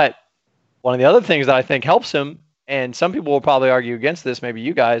 Mm-hmm. But one of the other things that I think helps him, and some people will probably argue against this, maybe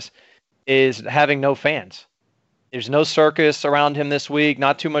you guys, is having no fans. There's no circus around him this week,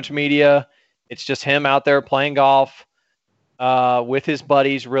 not too much media. It's just him out there playing golf with his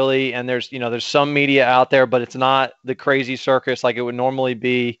buddies, really. And there's some media out there, but it's not the crazy circus like it would normally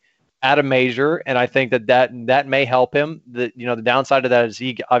be at a major. And I think that may help him. The downside of that is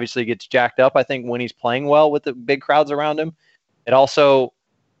he obviously gets jacked up, I think, when he's playing well with the big crowds around him. It also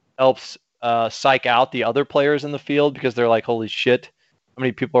helps psych out the other players in the field because they're like, holy shit, how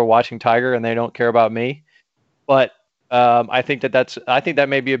many people are watching Tiger and they don't care about me? But I think that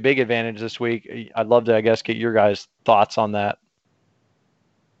may be a big advantage this week. I'd love to, I guess, get your guys' thoughts on that.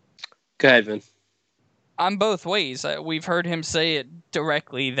 Go ahead, Vin. On both ways. We've heard him say it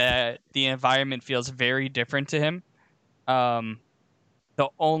directly that the environment feels very different to him. The the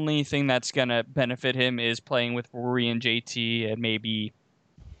only thing that's gonna benefit him is playing with Rory and JT, and maybe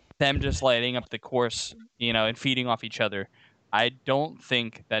them just lighting up the course, and feeding off each other. I don't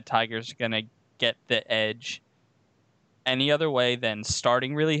think that Tiger's gonna get the edge any other way than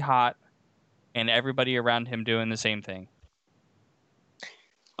starting really hot and everybody around him doing the same thing.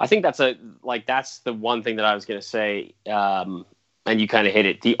 I think that's the one thing that I was going to say, and you kind of hit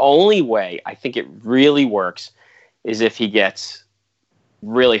it. The only way I think it really works is if he gets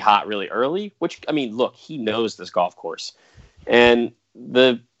really hot really early, which, I mean, look, he knows this golf course. And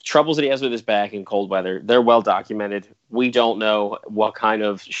the troubles that he has with his back in cold weather, they're well documented. We don't know what kind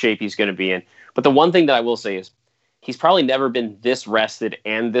of shape he's going to be in. But the one thing that I will say is he's probably never been this rested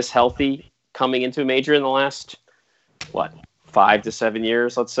and this healthy coming into a major in the last, 5 to 7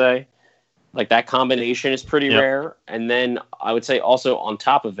 years, let's say. Like, that combination is pretty rare. And then I would say also on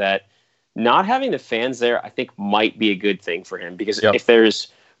top of that, not having the fans there, I think might be a good thing for him, because if there's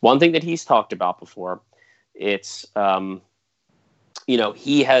one thing that he's talked about before, it's,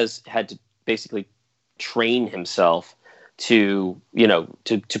 he has had to basically train himself to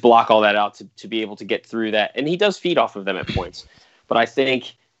block all that out, to be able to get through that. And he does feed off of them at points. But I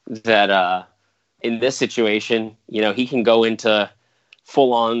think that in this situation, he can go into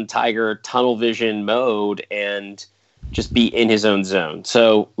full-on Tiger tunnel vision mode and just be in his own zone.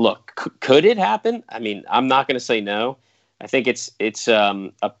 So, look, could it happen? I mean, I'm not going to say no. I think it's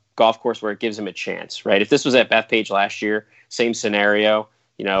a golf course where it gives him a chance, right? If this was at Bethpage last year, same scenario,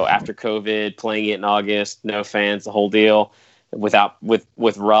 after COVID, playing it in August, no fans, the whole deal,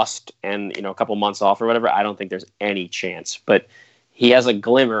 with rust and, a couple months off or whatever, I don't think there's any chance. But he has a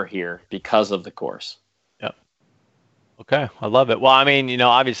glimmer here because of the course. Yep. Okay, I love it. Well, I mean,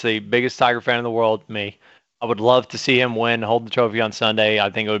 obviously, biggest Tiger fan in the world, me. I would love to see him hold the trophy on Sunday. I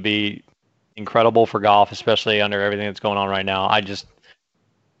think it would be incredible for golf, especially under everything that's going on right now. I just,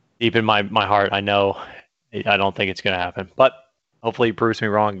 deep in my heart, I know I don't think it's going to happen. But hopefully he proves me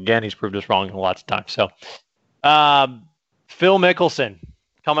wrong. Again, he's proved us wrong lots of times. So, Phil Mickelson,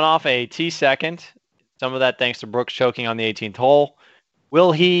 coming off a T2, some of that thanks to Brooks choking on the 18th hole.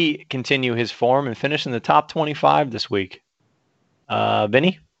 Will he continue his form and finish in the top 25 this week?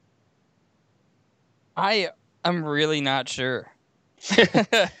 Vinny? I'm really not sure.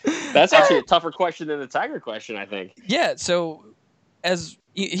 That's actually a tougher question than the Tiger question, I think. Yeah, so as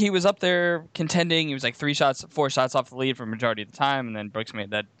he was up there contending, he was like 4 shots off the lead for the majority of the time, and then Brooks made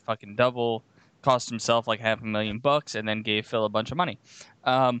that fucking double, cost himself like $500,000, and then gave Phil a bunch of money.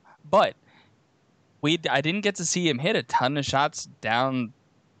 But I didn't get to see him hit a ton of shots down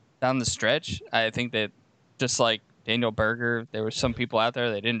the stretch. I think that just like Daniel Berger, there were some people out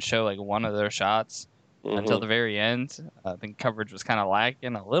there that didn't show like one of their shots until the very end. I think coverage was kind of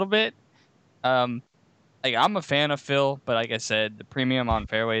lacking a little bit. I'm a fan of Phil, but like I said, the premium on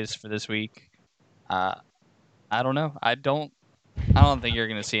fairways for this week, I don't know. I don't think you're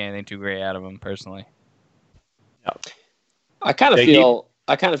going to see anything too great out of him personally. I kind of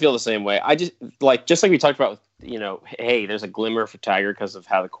feel the same way. I just like we talked about, hey, there's a glimmer for Tiger because of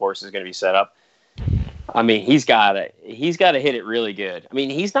how the course is going to be set up. I mean, he's got to hit it really good. I mean,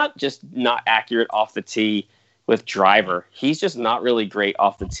 he's not just not accurate off the tee with driver. He's just not really great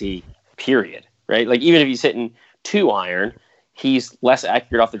off the tee, period. Right? Like, even if he's hitting 2-iron, he's less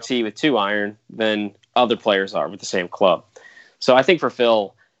accurate off the tee with 2-iron than other players are with the same club. So I think for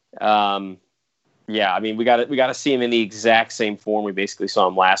Phil, I mean, we got to see him in the exact same form we basically saw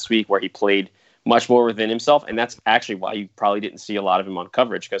him last week, where he played much more within himself, and that's actually why you probably didn't see a lot of him on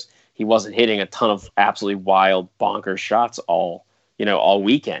coverage, because he wasn't hitting a ton of absolutely wild, bonkers shots all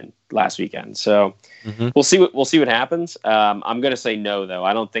last weekend. So we'll see what happens. I'm going to say no, though.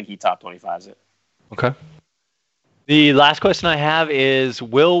 I don't think he top 25s it. Okay. The last question I have is,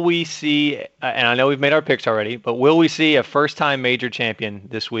 will we see, and I know we've made our picks already, but will we see a first-time major champion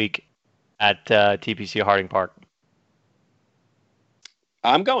this week at TPC Harding Park?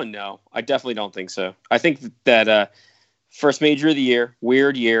 I'm going no. I definitely don't think so. I think that first major of the year,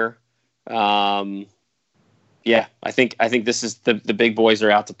 weird year. I think this is the big boys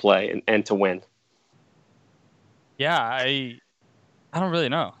are out to play and to win. Yeah, I don't really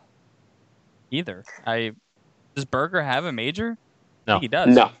know either. Does Berger have a major? No. I think he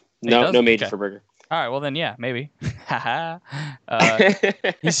does. No major for Berger. All right, well then, yeah, maybe.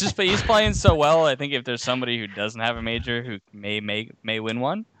 He's playing so well. I think if there's somebody who doesn't have a major who may win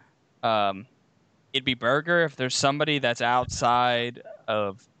one, it'd be Berger. If there's somebody that's outside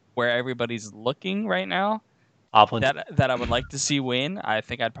of where everybody's looking right now, that I would like to see win, I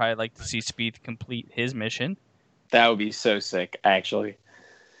think I'd probably like to see Spieth complete his mission. That would be so sick, actually.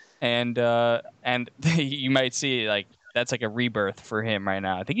 And you might see like that's like a rebirth for him right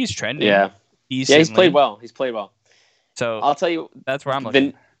now. I think he's trending. Yeah, decently. he's played well. He's played well. So I'll tell you, that's where I'm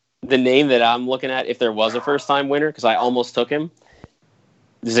looking. The name that I'm looking at, if there was a first time winner, because I almost took him,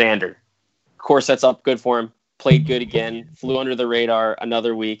 Xander. Of course, that's up good for him. Played good again. Flew under the radar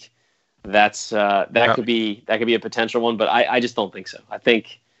another week. That could be a potential one, but I just don't think so. I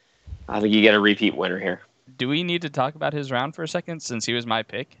think you get a repeat winner here. Do we need to talk about his round for a second, since he was my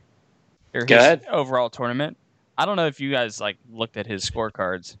pick? Or Go his ahead. Overall tournament. I don't know if you guys looked at his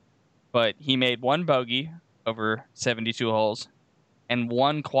scorecards, but he made 1 bogey over 72 holes and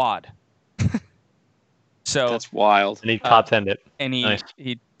 1 quad. So that's wild. And he top 10'd it. And he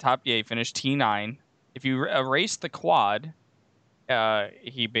finished T9. If you erase the quad,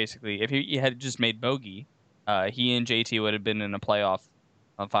 if he had just made bogey, he and JT would have been in a playoff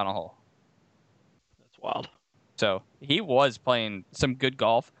on final hole. That's wild. So he was playing some good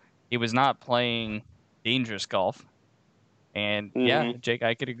golf. He was not playing dangerous golf. And yeah, Jake,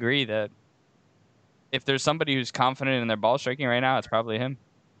 I could agree that if there's somebody who's confident in their ball striking right now, it's probably him.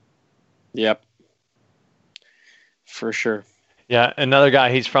 Yep. For sure. Yeah, another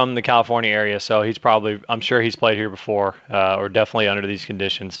guy, he's from the California area, so I'm sure he's played here before, or definitely under these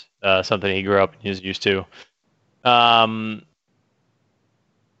conditions, something he grew up and is used to.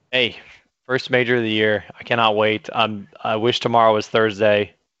 Hey, first major of the year. I cannot wait. I wish tomorrow was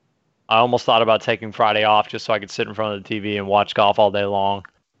Thursday. I almost thought about taking Friday off just so I could sit in front of the TV and watch golf all day long.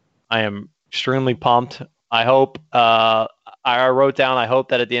 I am extremely pumped. I hope, I wrote down, I hope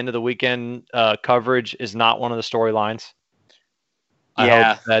that at the end of the weekend, coverage is not one of the storylines. I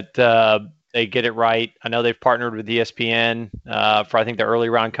hope that they get it right. I know they've partnered with ESPN for, I think, the early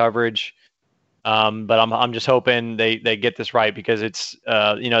round coverage. But I'm just hoping they get this right, because it's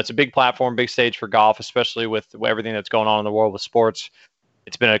it's a big platform, big stage for golf, especially with everything that's going on in the world with sports.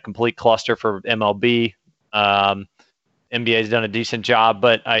 It's been a complete cluster for MLB. NBA's done a decent job,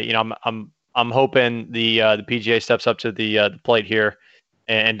 but I'm hoping the PGA steps up to the plate here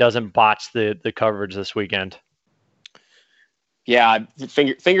and doesn't botch the coverage this weekend. Yeah,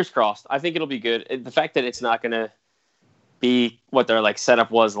 fingers crossed. I think it'll be good. The fact that it's not going to be what their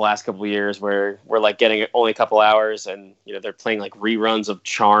setup was the last couple of years, where we're getting only a couple hours, and they're playing reruns of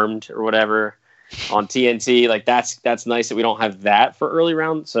Charmed or whatever on TNT. That's nice that we don't have that for early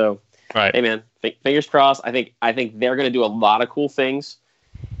round. So, right. Hey man, fingers crossed. I think they're going to do a lot of cool things,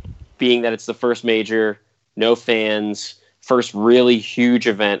 being that it's the first major, no fans, first really huge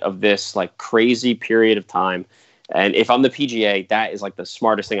event of this crazy period of time. And if I'm the PGA, that is the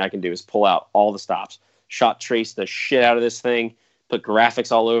smartest thing I can do, is pull out all the stops, shot trace the shit out of this thing, put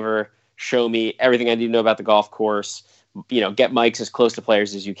graphics all over, show me everything I need to know about the golf course, get mics as close to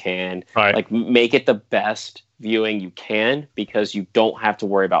players as you can, right. Make it the best viewing you can, because you don't have to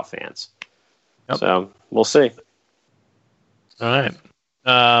worry about fans. Yep. So we'll see. All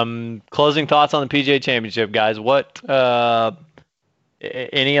right. Closing thoughts on the PGA Championship, guys. What,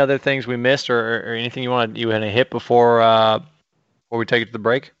 any other things we missed, or anything you had to hit before we take it to the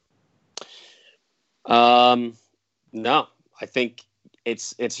break? No, I think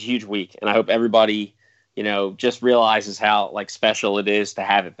it's a huge week, and I hope everybody, just realizes how special it is to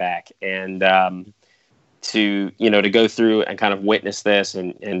have it back, and to go through and kind of witness this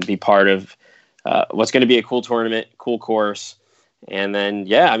and be part of what's going to be a cool tournament, cool course, and then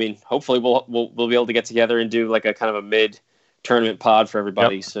hopefully we'll be able to get together and do a kind of a mid-tournament pod for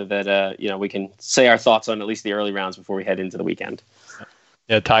everybody, so that we can say our thoughts on at least the early rounds before we head into the weekend.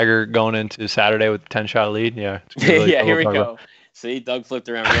 Yeah, Tiger going into Saturday with a 10-shot lead. Yeah. Really yeah, here we go. See, Doug flipped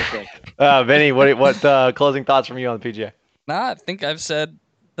around real quick. Vinny, what closing thoughts from you on the PGA? I think I've said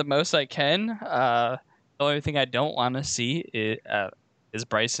the most I can. The only thing I don't want to see is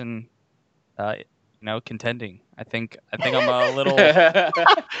Bryson, contending. I think I'm a little. The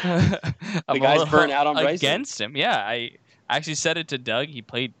guy's burnt out on Bryson. Against him. Yeah, I actually said it to Doug. He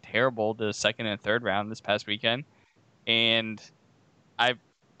played terrible the second and third round this past weekend, and I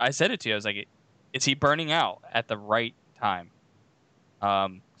said it to you. I was like, is he burning out at the right time?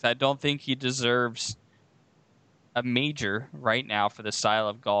 'Cause I don't think he deserves a major right now for the style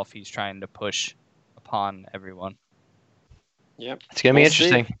of golf he's trying to push upon everyone. Yep, it's gonna be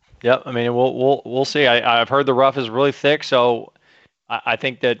interesting. See. Yep, I mean we'll see. I've heard the rough is really thick, so I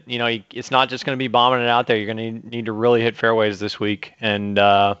think that it's not just going to be bombing it out there. You're going to need to really hit fairways this week, and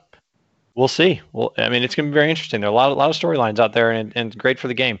we'll see. Well, I mean, it's going to be very interesting. There are a lot of storylines out there, and it's great for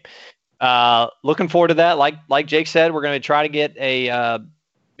the game. Looking forward to that. Like Jake said, we're going to try to get a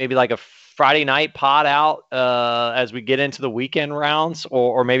maybe a Friday night pod out as we get into the weekend rounds,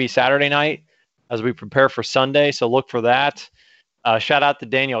 or maybe Saturday night as we prepare for Sunday. So look for that. Shout out to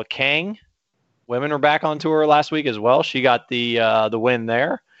Daniel Kang women were back on tour last week as well. She got the win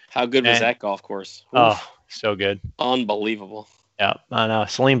there. How good was that golf course? Oh, Oof. so good. Unbelievable. Yeah, I know.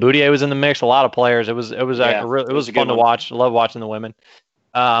 Celine Boutier was in the mix. A lot of players. It was fun to watch. I love watching the women.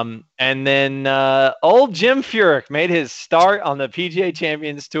 And then old Jim Furyk made his start on the PGA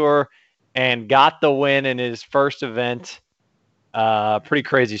Champions Tour and got the win in his first event. Pretty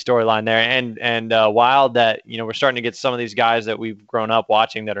crazy storyline there, and wild that we're starting to get some of these guys that we've grown up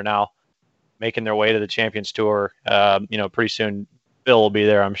watching that are now making their way to the Champions Tour. Pretty soon Bill will be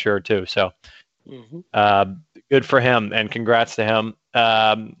there, I'm sure too. So good for him, and congrats to him.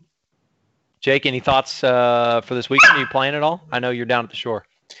 Jake, any thoughts for this weekend? Are you playing at all? I know you're down at the shore.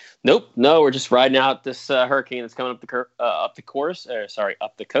 Nope, no, we're just riding out this hurricane that's coming up the coast. Up the course.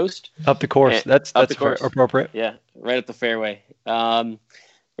 That's course. Appropriate. Yeah, right up the fairway. And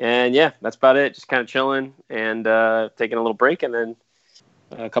yeah, that's about it. Just kind of chilling and taking a little break, and then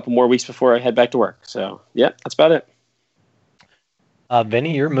a couple more weeks before I head back to work. So yeah, that's about it.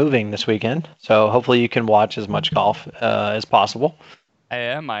 Vinny, you're moving this weekend, so hopefully you can watch as much golf as possible. I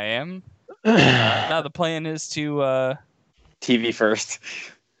am. Now the plan is to TV first.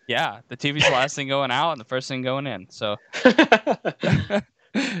 Yeah, the TV's the last thing going out and the first thing going in. So I'm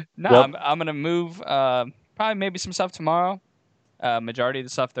gonna move probably maybe some stuff tomorrow. Majority of the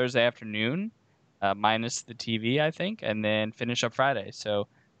stuff Thursday afternoon, minus the TV, I think, and then finish up Friday. So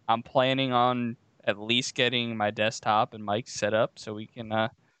I'm planning on at least getting my desktop and mic set up so we can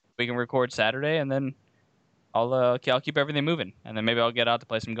record Saturday, and then I'll keep everything moving, and then maybe I'll get out to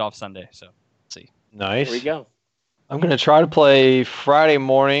play some golf Sunday. So let's see. Nice. There we go. I'm going to try to play Friday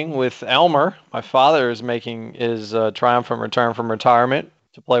morning with Elmer. My father is making his triumphant return from retirement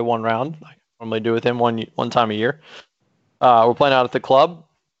to play one round. I normally do with him one time a year. We're playing out at the club,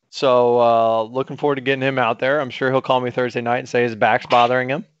 so looking forward to getting him out there. I'm sure he'll call me Thursday night and say his back's bothering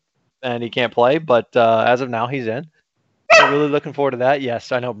him and he can't play, but as of now, he's in. So really looking forward to that.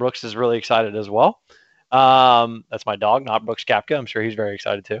 Yes, I know Brooks is really excited as well. That's my dog, not Brooks Koepka. I'm sure he's very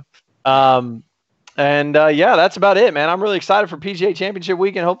excited too. Yeah, that's about it, man. I'm really excited for PGA Championship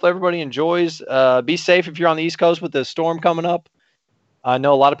weekend. Hopefully everybody enjoys. Be safe if you're on the East Coast with the storm coming up. I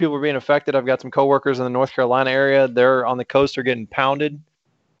know a lot of people are being affected. I've got some coworkers in the North Carolina area. They're on the coast. They're getting pounded.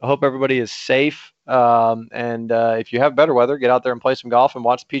 I hope everybody is safe. If you have better weather, get out there and play some golf and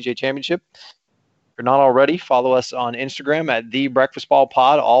watch the PGA Championship. If you're not already, follow us on Instagram at The Breakfast Ball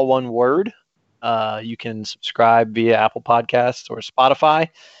Pod, all one word. You can subscribe via Apple Podcasts or Spotify.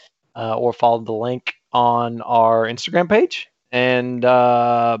 Or follow the link on our Instagram page. And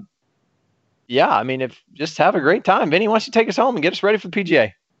just have a great time. Vinny, why don't you take us home and get us ready for the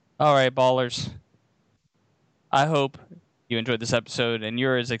PGA? All right, ballers. I hope you enjoyed this episode and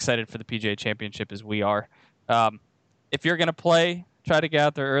you're as excited for the PGA Championship as we are. If you're going to play, try to get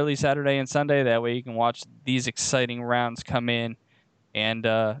out there early Saturday and Sunday. That way you can watch these exciting rounds come in and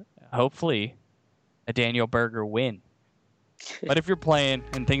hopefully a Daniel Berger win. But if you're playing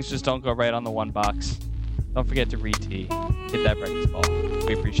and things just don't go right on the one box, don't forget to re-tee. Hit that breakfast ball.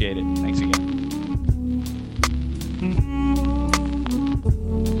 We appreciate it. Thanks again.